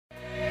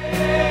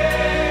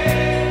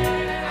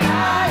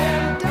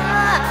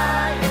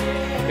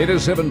It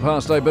is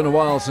 8:07. Been a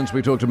while since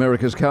we talked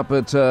America's Cup,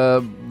 but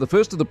the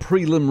first of the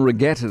prelim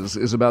regattas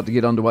is about to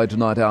get underway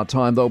tonight, our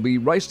time. They'll be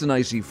raced in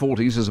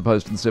AC40s as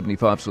opposed to the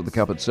 75s for the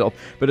Cup itself,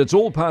 but it's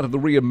all part of the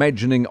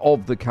reimagining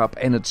of the Cup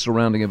and its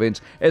surrounding events.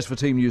 As for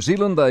Team New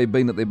Zealand, they've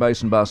been at their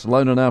base in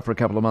Barcelona now for a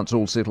couple of months,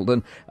 all settled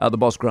in. The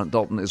boss, Grant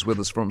Dalton, is with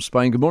us from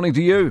Spain. Good morning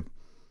to you.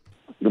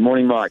 Good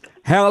morning, Mike.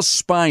 How's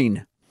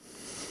Spain?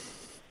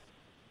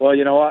 Well,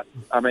 you know what?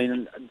 I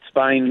mean,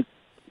 Spain,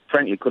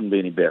 frankly, couldn't be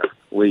any better.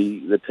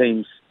 The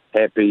team's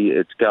happy,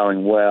 it's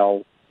going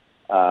well.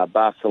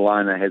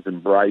 Barcelona has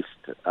embraced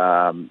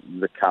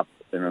the Cup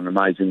in an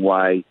amazing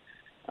way.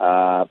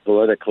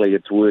 Politically,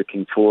 it's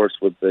working for us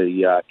with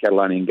the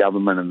Catalonian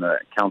government and the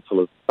Council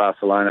of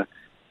Barcelona,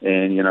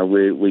 and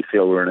we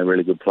feel we're in a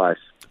really good place.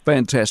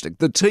 Fantastic.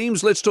 The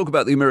teams, let's talk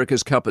about the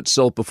America's Cup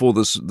itself before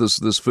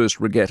this first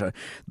regatta.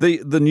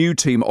 The new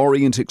team,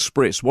 Orient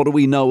Express, what do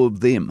we know of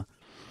them?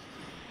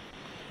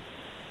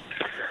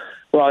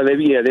 Well, they're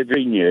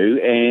very new,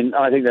 and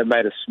I think they've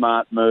made a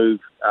smart move.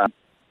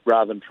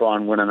 Rather than try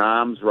and win an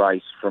arms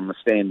race from a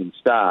standing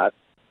start,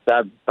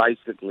 they've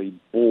basically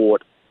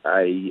bought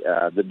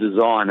the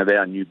design of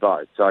our new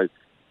boat. So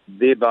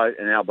their boat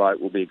and our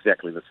boat will be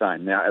exactly the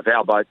same. Now, if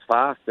our boat's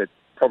fast, that's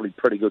probably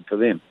pretty good for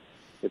them.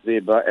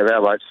 If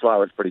our boat's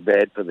slow, it's pretty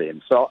bad for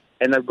them. So,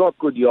 and they've got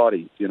good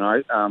yachties,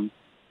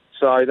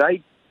 so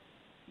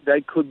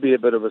they could be a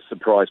bit of a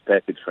surprise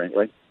package,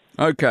 frankly.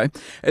 Okay.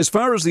 As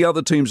far as the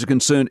other teams are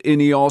concerned,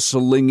 Ineos,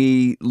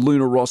 Alinghi,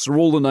 Luna Rossa,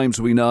 all the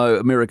names we know,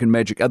 American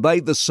Magic, are they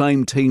the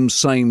same team,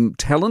 same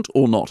talent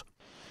or not?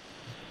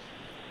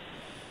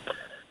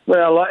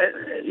 Well,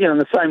 in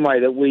the same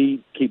way that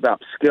we keep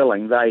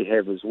upskilling, they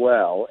have as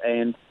well.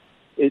 And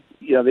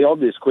the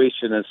obvious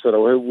question is sort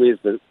of where's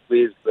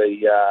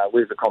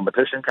the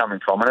competition coming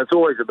from? And it's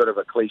always a bit of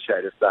a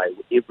cliche to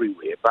say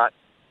everywhere, but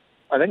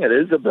I think it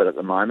is a bit at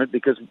the moment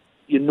because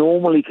you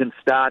normally can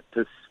start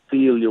to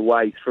feel your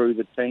way through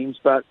the teams,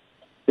 but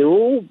they're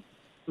all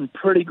in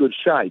pretty good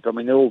shape. I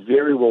mean, they're all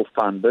very well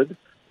funded.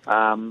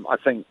 I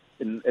think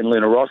in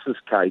Luna Rossa's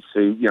case,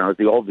 who is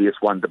the obvious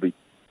one to be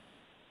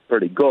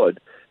pretty good,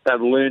 they've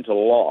learnt a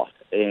lot,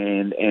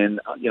 and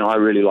I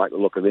really like the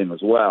look of them as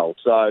well.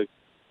 So,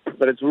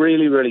 but it's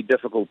really, really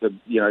difficult to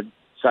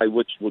say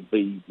which would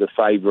be the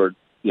favourite,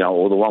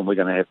 or the one we're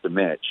going to have to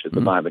match at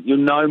the moment. You'll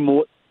know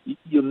more.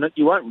 You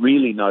won't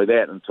really know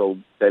that until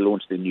they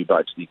launch their new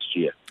boats next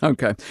year.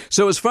 Okay.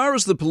 So as far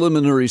as the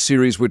preliminary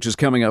series, which is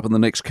coming up in the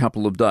next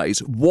couple of days,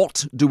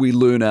 what do we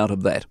learn out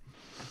of that?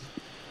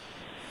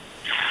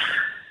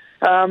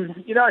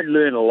 You don't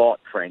learn a lot,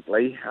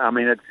 frankly. I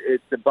mean,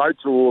 the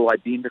boats are all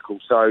identical,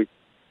 so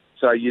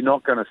you're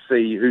not going to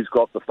see who's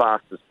got the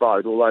fastest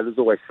boat, although there's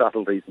always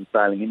subtleties in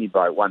sailing any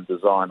boat, one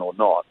design or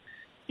not.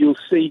 You'll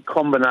see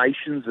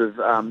combinations of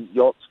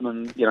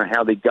yachtsmen,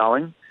 how they're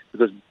going,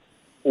 because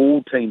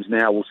all teams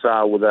now will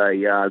sail with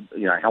a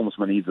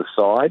helmsman either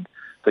side,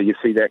 so you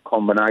see that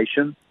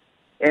combination.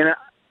 And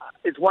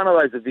it's one of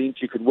those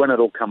events you could win it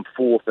or come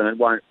fourth, and it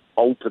won't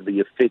alter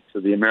the effects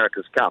of the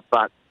America's Cup.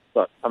 But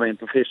I mean,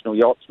 professional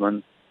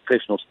yachtsmen,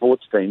 professional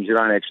sports teams, you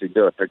don't actually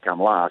do it to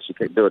come last. You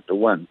can do it to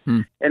win.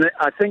 And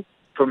I think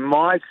from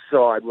my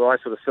side, where I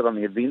sort of sit on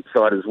the event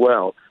side as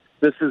well,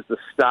 this is the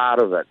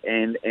start of it.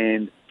 And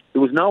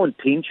there was no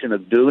intention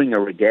of doing a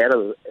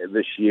regatta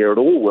this year at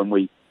all when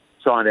we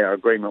signed our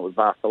agreement with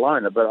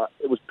Barcelona, but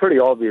it was pretty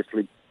obvious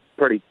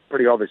pretty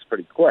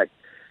quick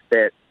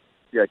that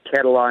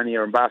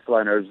Catalonia and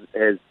Barcelona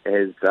has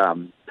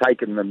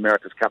taken the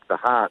America's Cup to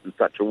heart in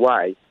such a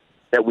way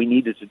that we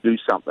needed to do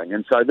something.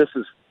 And so this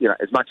is,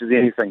 as much as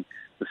anything,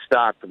 the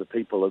start for the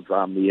people of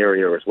the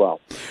area as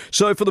well.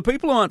 So for the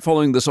people who aren't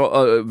following this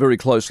very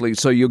closely,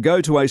 so you'll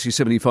go to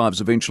AC75s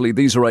eventually,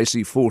 these are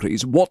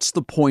AC40s. What's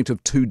the point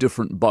of two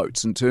different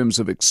boats in terms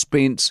of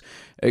expense,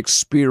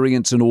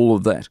 experience and all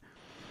of that?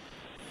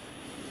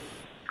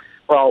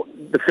 Well,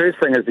 the first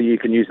thing is that you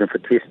can use them for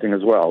testing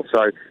as well.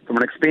 So from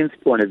an expense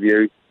point of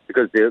view,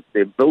 because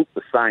they're built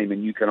the same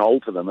and you can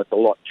alter them, it's a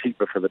lot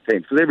cheaper for the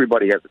team. Because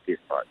everybody has a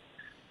test boat.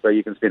 So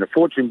you can spend a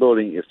fortune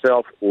building it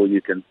yourself, or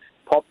you can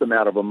pop them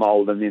out of a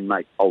mould and then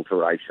make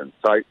alterations.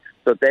 So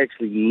it's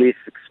actually less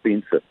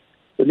expensive.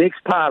 The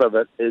next part of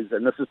it is,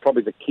 and this is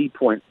probably the key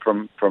point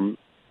from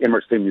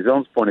Emirates Team New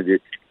Zealand's point of view,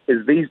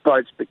 is these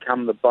boats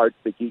become the boats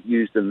that get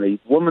used in the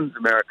Women's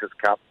America's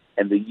Cup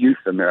and the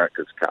Youth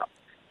America's Cup.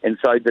 And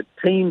so the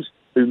teams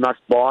who must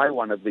buy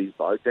one of these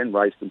boats and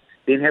race them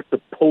then have to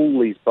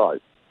pool these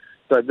boats.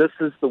 So this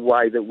is the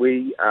way that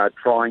we are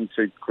trying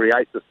to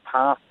create this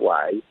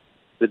pathway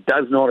that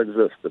does not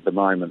exist at the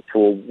moment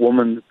for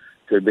women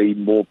to be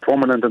more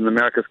prominent in the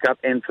America's Cup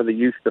and for the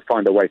youth to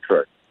find a way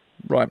through.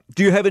 Right.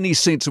 Do you have any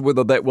sense of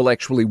whether that will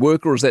actually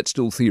work, or is that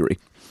still theory?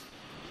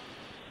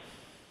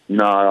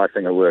 No, I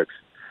think it works.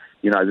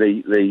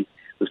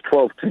 There's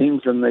 12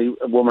 teams in the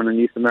Women and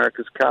Youth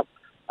America's Cup.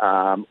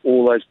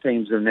 All those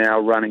teams are now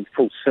running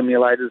full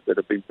simulators that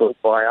have been built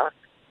by us.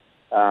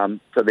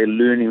 So they're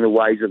learning the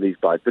ways of these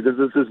boats, because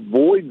there's this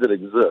void that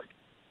exists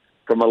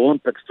from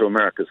Olympics to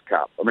America's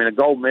Cup. I mean, a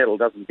gold medal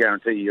doesn't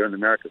guarantee you're in the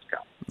America's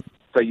Cup.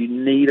 So you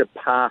need a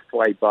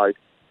pathway boat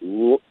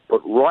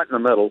put right in the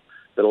middle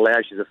that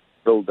allows you to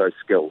build those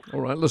skills.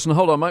 All right, listen,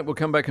 hold on, mate. We'll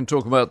come back and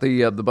talk about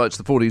the boats,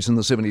 the 40s and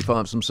the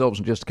 75s themselves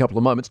in just a couple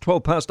of moments.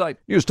 8:12.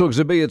 News Talk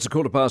ZB, it's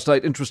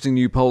 8:15. Interesting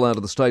new poll out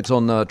of the States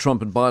on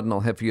Trump and Biden. I'll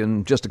have for you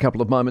in just a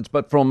couple of moments.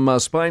 But from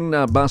Spain,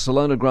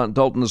 Barcelona, Grant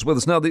Dalton is with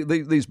us. Now,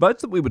 these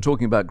boats that we were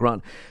talking about,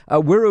 Grant,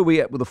 where are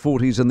we at with the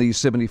 40s and the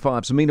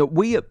 75s? I mean, are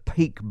we at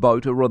peak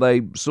boat, or are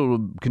they sort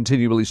of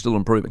continually still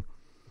improving?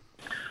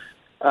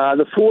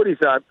 The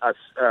 40s are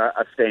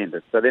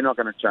standard, so they're not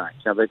going to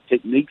change. Now, the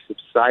techniques of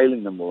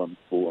sailing them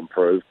will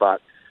improve,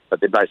 but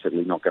they're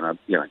basically not going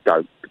to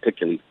go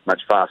particularly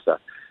much faster.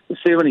 The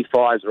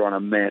 75s are on a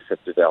massive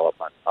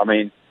development. I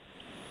mean,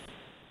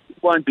 it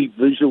won't be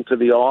visual to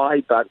the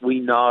eye, but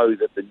we know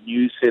that the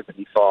new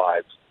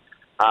 75s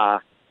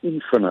are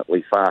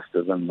infinitely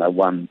faster than the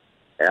one,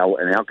 in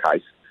our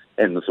case,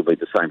 and this will be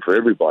the same for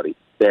everybody,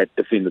 that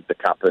defended the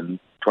Cup in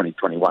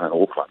 2021 in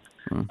Auckland.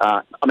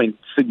 I mean,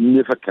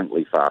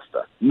 significantly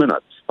faster,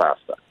 minutes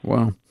faster.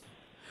 Wow.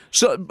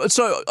 So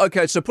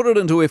okay, so put it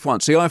into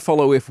F1. See, I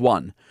follow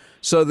F1.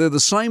 So they're the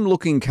same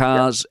looking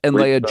cars, and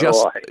they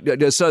adjust.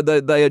 So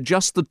they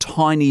adjust the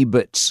tiny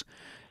bits,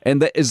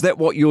 and is that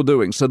what you're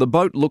doing? So the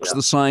boat looks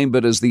the same,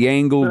 but is the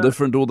angle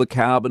different, or the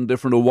carbon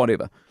different, or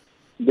whatever?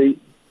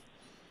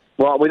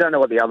 Well, we don't know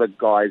what the other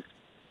guys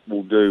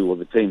will do, or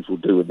the teams will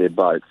do with their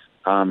boats.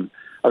 I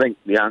think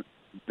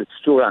the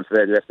short answer to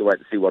that, you have to wait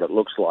to see what it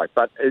looks like.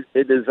 But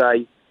it is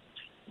I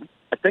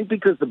think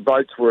because the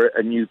boats were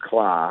a new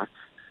class,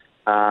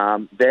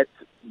 that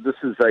this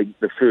is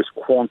the first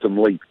quantum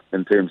leap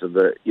in terms of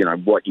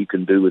what you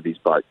can do with these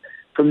boats.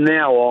 From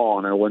now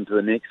on and into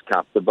the next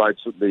Cup,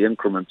 the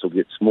increments will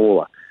get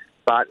smaller.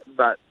 But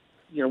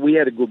we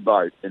had a good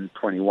boat in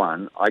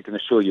 21. I can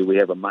assure you we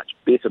have a much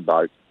better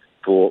boat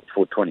for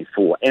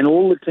 24. And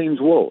all the teams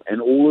will,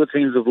 and all the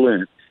teams have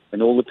learned,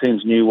 and all the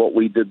teams knew what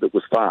we did that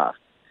was fast.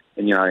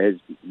 And, as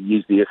you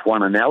use the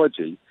F1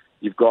 analogy,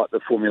 you've got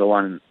the Formula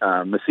One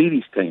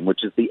Mercedes team,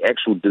 which is the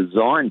actual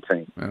design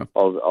team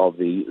of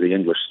the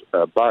English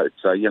boat.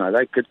 So,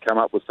 they could come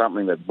up with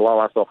something that blow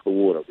us off the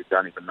water. We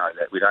don't even know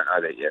that. We don't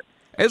know that yet.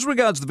 As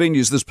regards the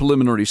venues, this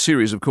preliminary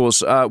series, of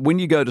course, when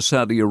you go to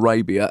Saudi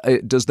Arabia,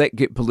 does that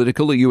get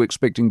political? Are you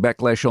expecting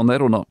backlash on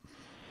that or not?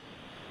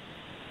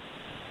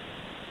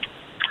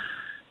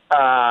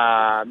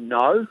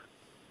 No.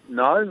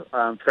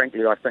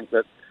 Frankly, I think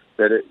that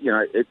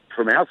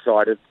from our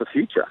side, it's the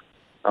future.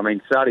 I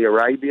mean, Saudi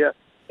Arabia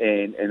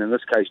and in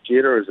this case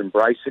Jeddah is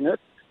embracing it.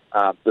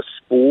 The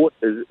sport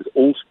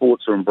all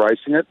sports are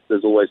embracing it.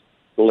 There's always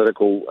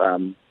political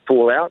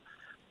fallout,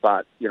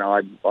 but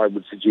I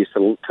would suggest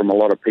from a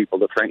lot of people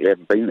that frankly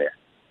haven't been there.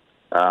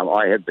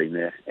 I have been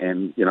there,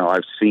 and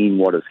I've seen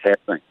what is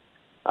happening.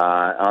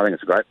 I think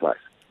it's a great place.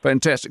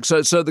 Fantastic.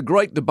 So the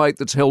great debate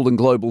that's held in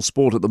global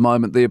sport at the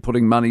moment, they're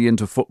putting money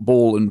into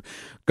football and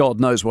God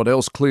knows what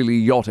else, clearly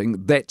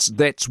yachting.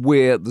 That's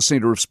where the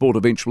centre of sport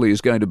eventually is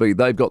going to be.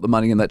 They've got the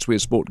money and that's where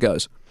sport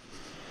goes.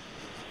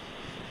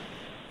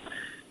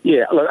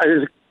 Yeah, look,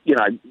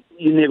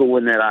 you never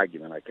win that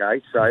argument,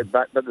 okay? So,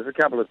 but there's a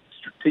couple of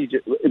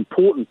strategic,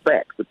 important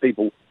facts that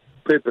people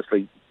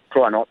purposely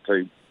try not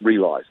to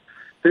realise.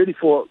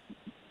 60%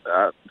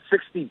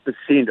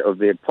 of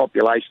their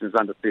population is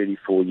under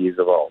 34 years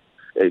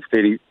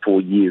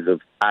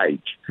of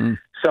age.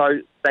 So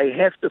they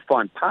have to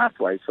find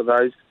pathways for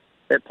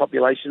that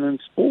population in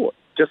sport.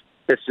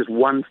 That's just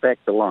one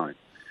fact alone.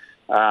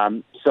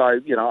 I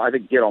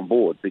think get on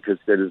board because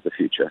that is the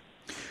future.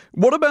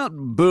 What about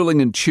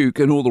Burling and Tuke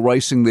and all the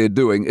racing they're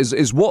doing?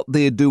 Is what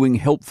they're doing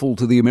helpful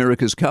to the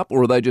America's Cup,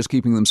 or are they just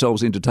keeping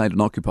themselves entertained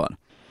and occupied?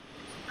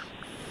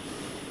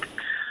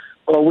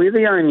 Well, we're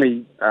the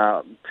only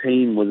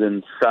team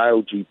within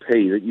Sail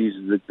GP that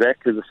uses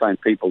exactly the same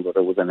people that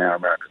are within our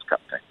America's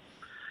Cup team.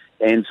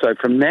 And so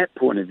from that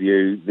point of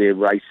view, they're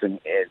racing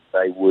as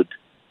they would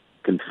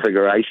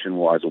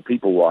configuration-wise or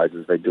people-wise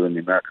as they do in the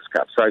America's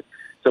Cup. So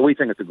we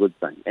think it's a good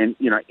thing. And,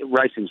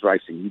 racing's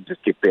racing. You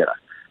just get better.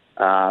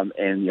 I'm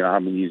going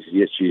to use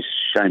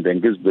Shane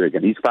Van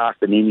Gisbergen. He's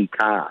fast in any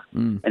car,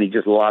 and he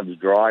just loves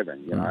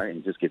driving, and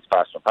he just gets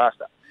faster and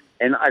faster.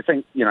 And I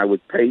think,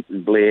 with Pete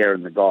and Blair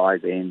and the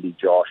guys, Andy,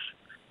 Josh,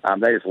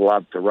 they just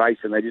love to race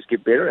and they just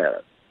get better at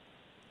it.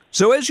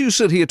 So as you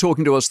sit here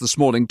talking to us this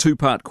morning,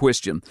 two-part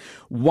question.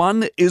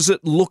 One, is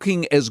it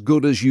looking as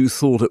good as you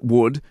thought it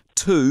would?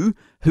 Two,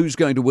 who's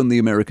going to win the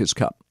America's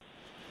Cup?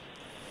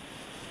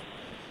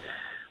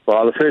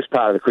 Well, the first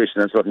part of the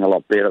question is looking a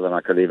lot better than I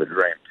could ever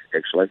dreamt,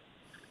 actually,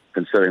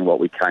 considering what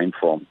we came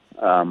from.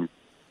 As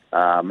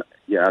I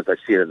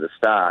said at the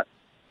start,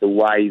 the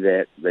way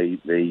that the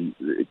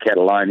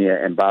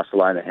Catalonia and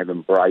Barcelona have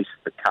embraced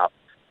the Cup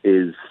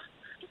is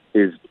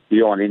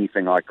beyond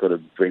anything I could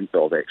have dreamt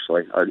of,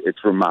 actually.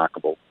 It's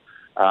remarkable.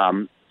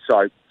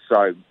 So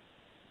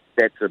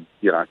that's a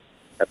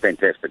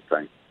fantastic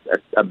thing,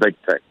 a big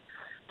thing.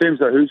 In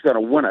terms of who's going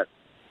to win it,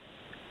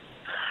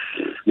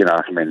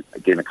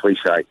 again, a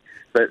cliche,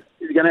 but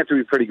you're going to have to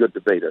be pretty good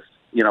to beat us.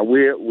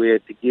 We're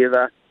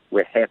together,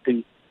 we're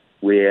happy,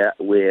 We're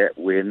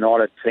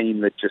not a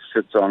team that just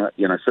sits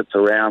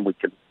around.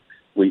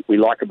 We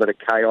like a bit of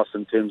chaos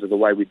in terms of the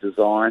way we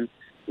design.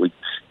 We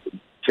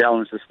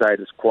challenge the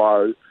status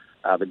quo.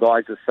 The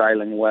guys are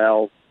sailing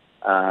well.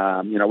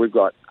 We've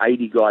got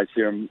 80 guys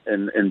here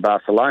in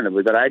Barcelona.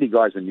 We've got 80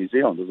 guys in New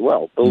Zealand as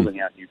well,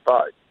 building out new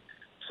boats.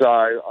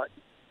 So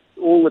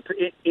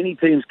any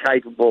team's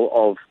capable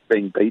of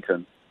being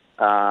beaten,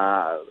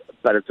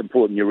 but it's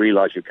important you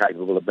realise you're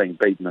capable of being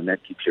beaten, and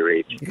that keeps your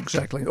edge.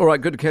 Exactly. All right,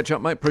 good to catch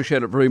up, mate.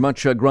 Appreciate it very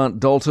much. Grant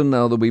Dalton.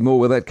 Now, there'll be more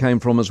where that came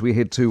from as we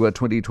head to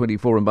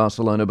 2024 in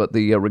Barcelona, but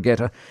the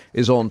regatta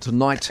is on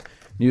tonight,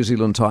 New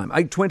Zealand time,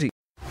 8:20.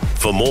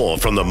 For more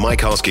from the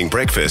Mike Hosking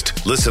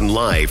Breakfast, listen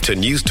live to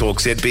News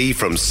Talk ZB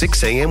from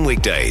 6 a.m.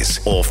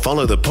 weekdays or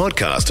follow the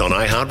podcast on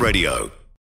iHeartRadio.